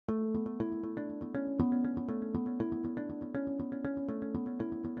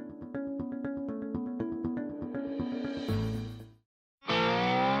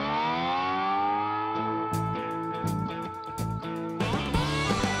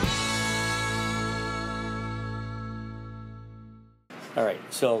All right,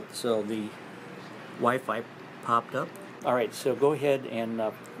 so the Wi-Fi popped up. All right, so go ahead and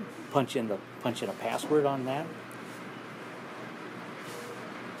punch in a password on that.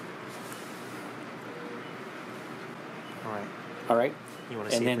 All right. All right. You want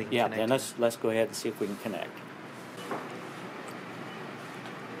to see if we can connect? Then let's go ahead and see if we can connect.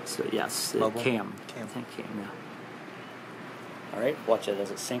 So yes, cam. I think cam. Yeah. All right, watch it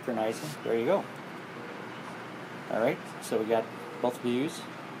as it's synchronizing. There you go. All right, so we got both views.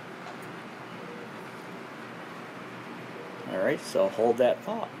 All right, so hold that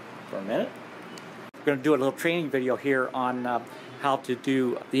thought for a minute. We're going to do a little training video here on how to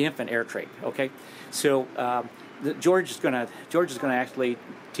do the infant Airtraq. Okay, so George is going to actually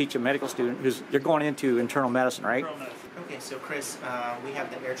teach a medical student they're going into internal medicine, right? Okay, so Chris, we have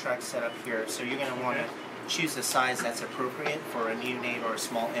the Airtraq set up here. So you're going to want to choose the size that's appropriate for a neonate or a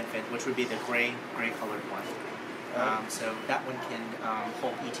small infant, which would be the gray colored one. So that one can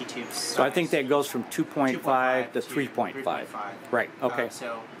hold ET tubes. So I think that goes from 2.5 to 3.5. Right, okay.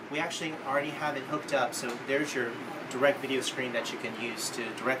 So we actually already have it hooked up. So there's your direct video screen that you can use to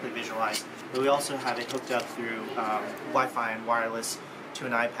directly visualize. But we also have it hooked up through Wi-Fi and wireless to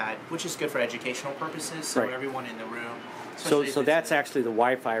an iPad, which is good for educational purposes. So everyone in the room. So that's actually the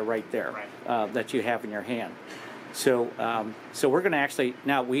Wi-Fi right there that you have in your hand. So we're going to actually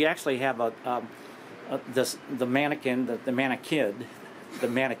we actually have the mannequin, the mannequin,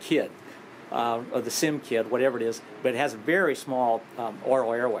 or the sim kid, whatever it is, but it has a very small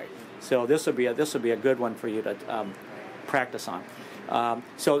oral airway. So this will be a good one for you to practice on.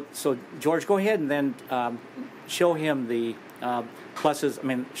 So George, go ahead and then show him the pluses. I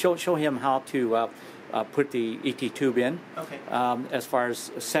mean, show him how to put the ET tube in. Okay. As far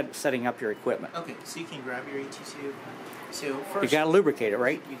as setting up your equipment. Okay. So you can grab your ET tube. So first, you got to lubricate it,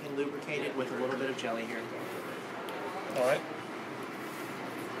 right? You can lubricate it with a little bit of jelly here. All right.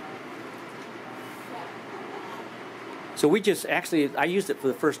 So we just I used it for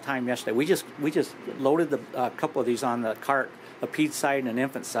the first time yesterday. We just loaded a couple of these on the cart, a ped size and an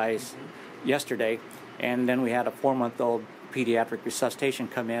infant size, yesterday, and then we had a 4-month-old pediatric resuscitation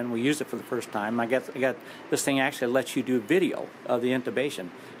come in. We used it for the first time. I got this thing actually lets you do video of the intubation.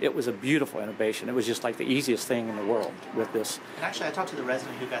 It was a beautiful intubation. It was just like the easiest thing in the world with this. And actually, I talked to the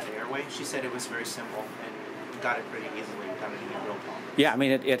resident who got the airway. She said it was very simple and got it pretty easily without any real problem. Yeah, I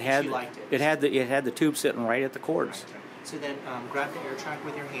mean it had she liked it. It had the tube sitting right at the cords. Right. So then grab the Airtraq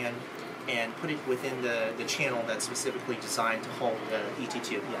with your hand and put it within the channel that's specifically designed to hold the ET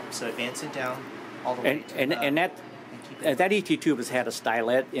tube. Yeah. So advance it down all the way. And that ET tube has had a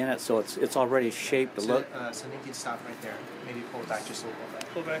stylet in it, so it's already shaped to look. So then you can stop right there. Maybe pull it back just a little bit.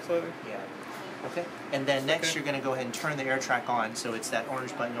 Pull back slightly? Yeah. Okay. And then next you're going to go ahead and turn the Airtraq on. So it's that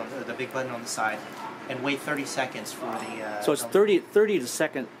orange button, the big button on the side, and wait 30 seconds for the... so it's 30 to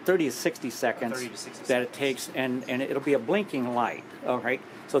 60 seconds that it takes, and it'll be a blinking light. All right.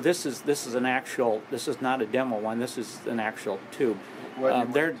 So this is an actual. This is not a demo one. This is an actual tube.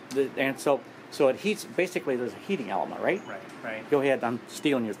 And so it heats. Basically, there's a heating element, right? Right. Go ahead. I'm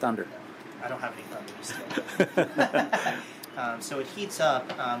stealing your thunder. I don't have any thunder to steal. So it heats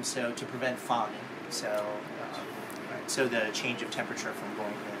up so to prevent fogging. So so the change of temperature from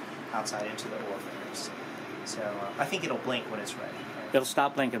going outside into the orifice. So I think it'll blink when it's ready. Right? It'll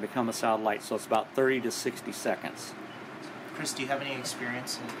stop blinking and become a solid light. So it's about 30 to 60 seconds. Chris, do you have any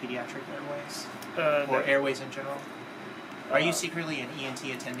experience in pediatric airways? No. Or airways in general? Are you secretly an ENT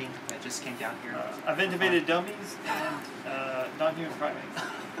attending that just came down here? I've intubated dummies and non-human primates.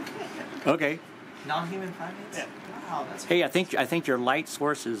 Okay. Non-human primates? Yeah. Wow, that's Hey, I think your light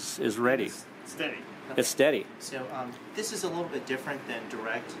source is ready. It's steady. Okay. It's steady. So this is a little bit different than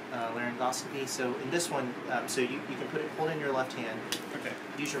direct laryngoscopy. So in this one, so you can hold it in your left hand. Okay.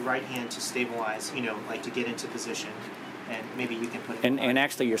 Use your right hand to stabilize, like to get into position. And maybe you can put it And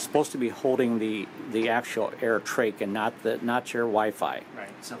actually, you're supposed to be holding the actual Airtraq and not your Wi-Fi. Right.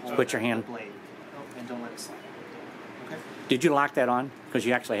 So hold put your hand. The blade. Oh, and don't let it slide. Okay. Did you lock that on? Because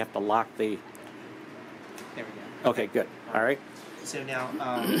you actually have to lock the. There we go. Okay. Good. All right. So now,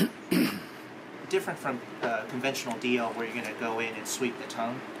 different from conventional DL, where you're going to go in and sweep the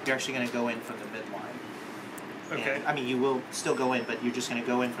tongue. You're actually going to go in from the midline. Okay. And, I mean, you will still go in, but you're just going to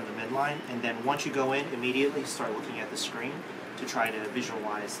go in from the midline, and then once you go in, immediately start looking at the screen to try to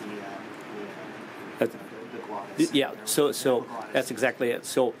visualize the glottis. Yeah. So that's exactly it.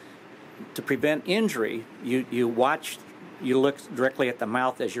 So to prevent injury, you look directly at the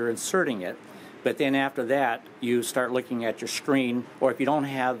mouth as you're inserting it, but then after that you start looking at your screen, or if you don't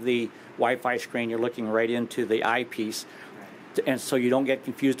have the Wi-Fi screen, you're looking right into the eyepiece, and so you don't get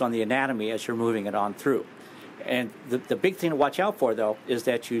confused on the anatomy as you're moving it on through. And the big thing to watch out for, though, is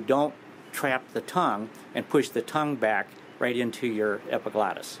that you don't trap the tongue and push the tongue back right into your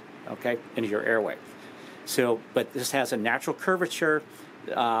epiglottis, okay, into your airway. So, but this has a natural curvature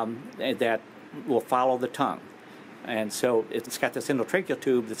that will follow the tongue. And so it's got this endotracheal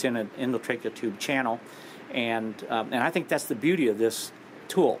tube that's in an endotracheal tube channel. And I think that's the beauty of this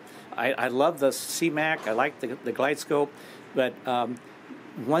tool. I love the CMAC, I like the Glidescope, but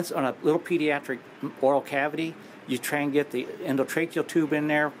once on a little pediatric oral cavity, you try and get the endotracheal tube in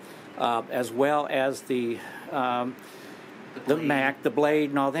there, as well as the MAC, the blade,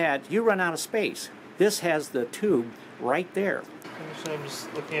 and all that, you run out of space. This has the tube right there. So I'm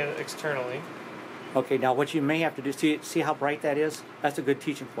just looking at it externally. Okay, now what you may have to do, see how bright that is? That's a good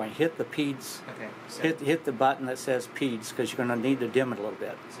teaching point. Hit the PEDS. Okay. So Hit the button that says PEDS, because you're going to need to dim it a little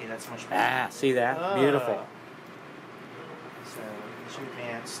bit. see, that's much better. See that? Beautiful. So as you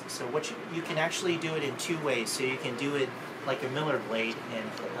advance, so what you can actually do it in two ways. So you can do it like a Miller blade and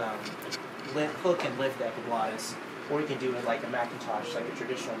hook and lift the epiglottis, or you can do it like a Macintosh, like a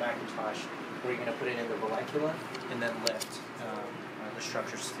traditional Macintosh, where you're going to put it in the vallecula and then lift the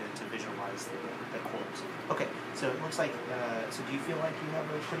structures to visualize the chords. Okay, so it looks like, so do you feel like you have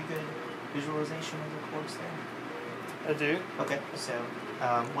a pretty good visualization of the chords there? I do. Okay, so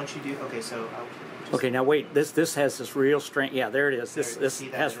once you do, okay, so Okay, now wait. This has this real strange. Yeah, there it is. This see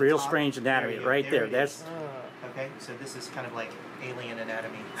that has at the real top? strange anatomy There you go. right there. There it That's okay, so this is kind of like alien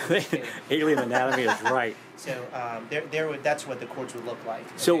anatomy. alien anatomy is right. So that's what the chords would look like.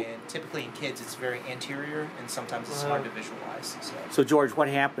 So- and typically in kids, it's very anterior, and sometimes it's hard to visualize. So George, what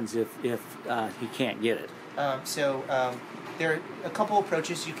happens if he can't get it? There are a couple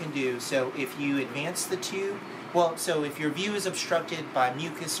approaches you can do. So if you advance the tube, well, so if your view is obstructed by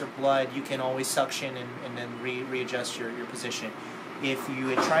mucus or blood, you can always suction and then readjust your position. If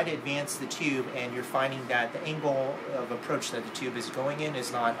you try to advance the tube and you're finding that the angle of approach that the tube is going in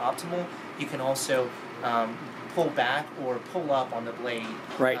is not optimal, you can also pull back or pull up on the blade.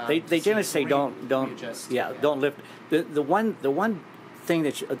 Right. They generally say don't readjust. yeah, don't lift. The one thing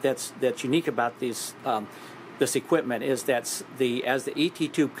that's unique about these this equipment is that as the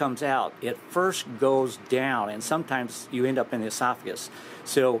ET tube comes out, it first goes down, and sometimes you end up in the esophagus.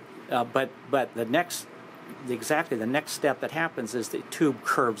 So, but the next step that happens is the tube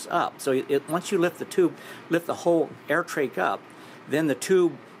curves up. So once you lift the whole air trach up, then the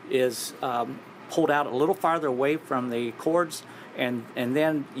tube is pulled out a little farther away from the cords, and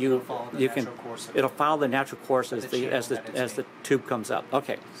then it'll follow the natural course as the tube comes up.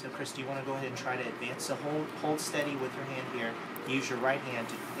 Okay. So Chris, do you want to go ahead and try to advance? So hold steady with your hand here. Use your right hand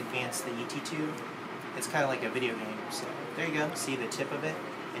to advance the ET tube. It's kind of like a video game. So there you go. See the tip of it,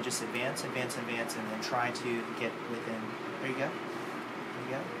 and just advance, and then try to get within. There you go. There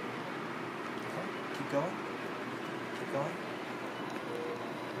you go. Okay. Keep going. Keep going.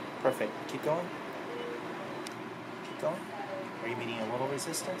 Perfect. Keep going. Keep going. Are you meeting a little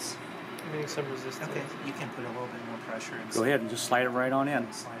resistance? I'm meeting some resistance. Okay, you can put a little bit more pressure. Go ahead and just slide it right on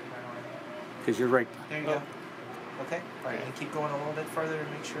in. Slide it right on in. Because you're right. There you go. Okay. All right, and keep going a little bit further to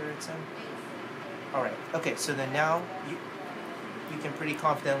make sure it's in. All right. Okay, so then now you can pretty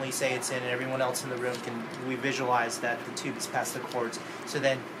confidently say it's in, and everyone else in the room we visualize that the tube is past the cords. So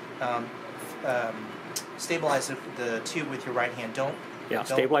then stabilize the tube with your right hand. Don't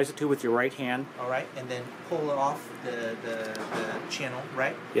stabilize the tube with your right hand. All right, and then pull off the channel,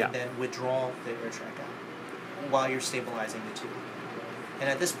 right? Yeah. And then withdraw the air track out while you're stabilizing the tube. And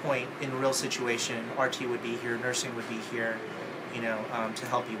at this point, in a real situation, RT would be here, nursing would be here, to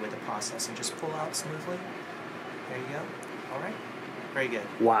help you with the process. And just pull out smoothly. There you go. All right. Very good.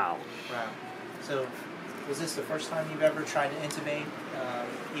 Wow. Wow. So, was this the first time you've ever tried to intubate,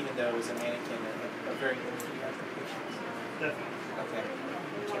 even though it was a mannequin, a very good pediatric patient? Definitely. Okay.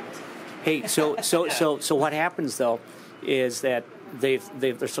 Hey, so what happens though is that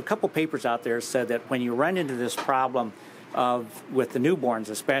there's a couple papers out there said that when you run into this problem with the newborns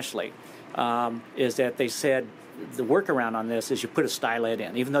especially, is that they said the workaround on this is you put a stylet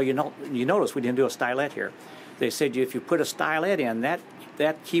in. Even though you notice we didn't do a stylet here, they said if you put a stylet in,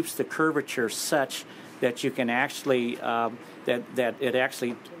 that keeps the curvature such that you can actually that it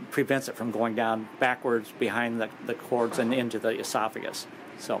actually prevents it from going down backwards behind the cords and into the esophagus.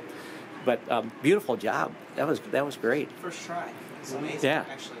 So, but beautiful job. That was great. First try. It's amazing. Yeah.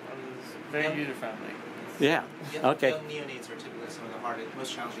 Actually, Very user friendly. Yeah. Okay. Young neonates are typically some of the hardest,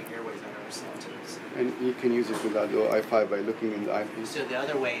 most challenging airways I've ever seen too. So. And you can use it without your I5 by looking in the eyepiece. So the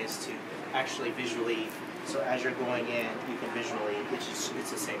other way is to actually visually. So as you're going in, you can visually. It's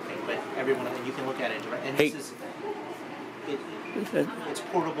the same thing, but everyone, and you can look at it directly. And Hey. this is It's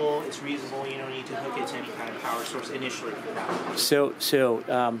portable. It's reusable. You don't need to hook it to any kind of power source initially for that. So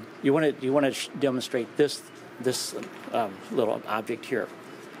you want to demonstrate this little object here.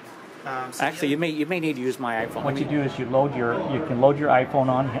 So Actually, you may need to use my iPhone. What you do is you can load your iPhone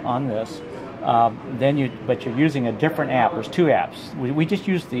on this. But you're using a different app. There's two apps. We just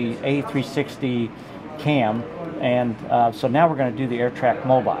used the A360 cam, and so now we're going to do the Airtraq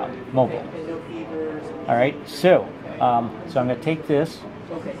mobile. All right. So I'm going to take this,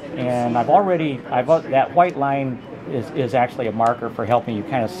 and that white line is actually a marker for helping you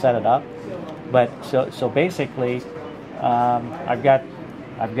kind of set it up. But so basically, I've got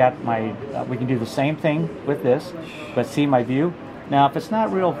my. We can do the same thing with this, but see my view. Now, if it's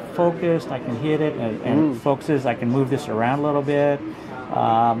not real focused, I can hit it and it focuses. I can move this around a little bit.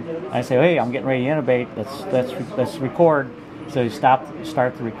 I say, hey, I'm getting ready to intubate. Let's record. So you start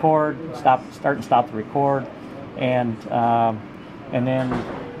the record, start and stop the record, and then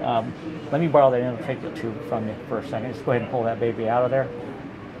let me borrow that intake tube from you for a second. Just go ahead and pull that baby out of there.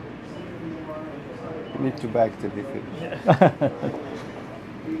 You need to back the defib.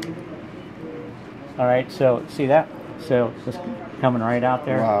 All right. So see that? So it's coming right out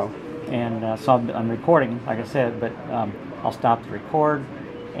there. Wow. And so I'm recording, like I said, but I'll stop the record.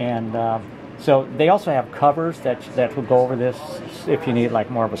 And so they also have covers that will go over this if you need like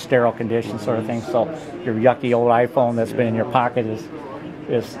more of a sterile condition sort of thing. So your yucky old iPhone that's been in your pocket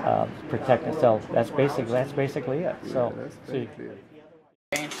is protected. So that's basically it. So see.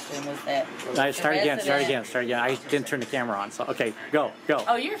 Interesting was that. Start again. I didn't turn the camera on. So okay, go.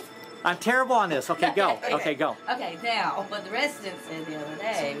 Oh, you're. I'm terrible on this. Okay, go. Okay, go. Okay, now, what the resident said the other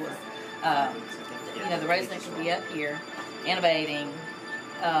day was, the resident could be up here intubating,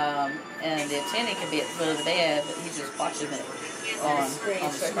 and the attendant could be at the foot of the bed, but he's just watching it on the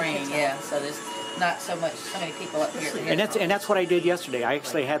screen. Yeah, so there's not so many people up here. And that's what I did yesterday. I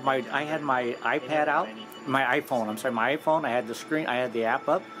actually had my iPad out, my iPhone. I had the screen, I had the app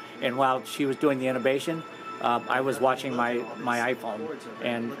up, and while she was doing the intubation, I was watching my iPhone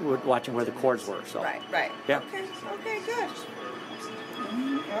and watching where the cords were. So right. Yeah. Okay, good.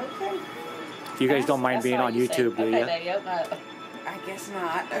 Okay. You guys don't mind being on YouTube, do you? Okay, baby, open up. I guess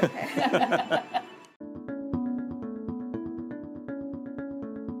not. Okay.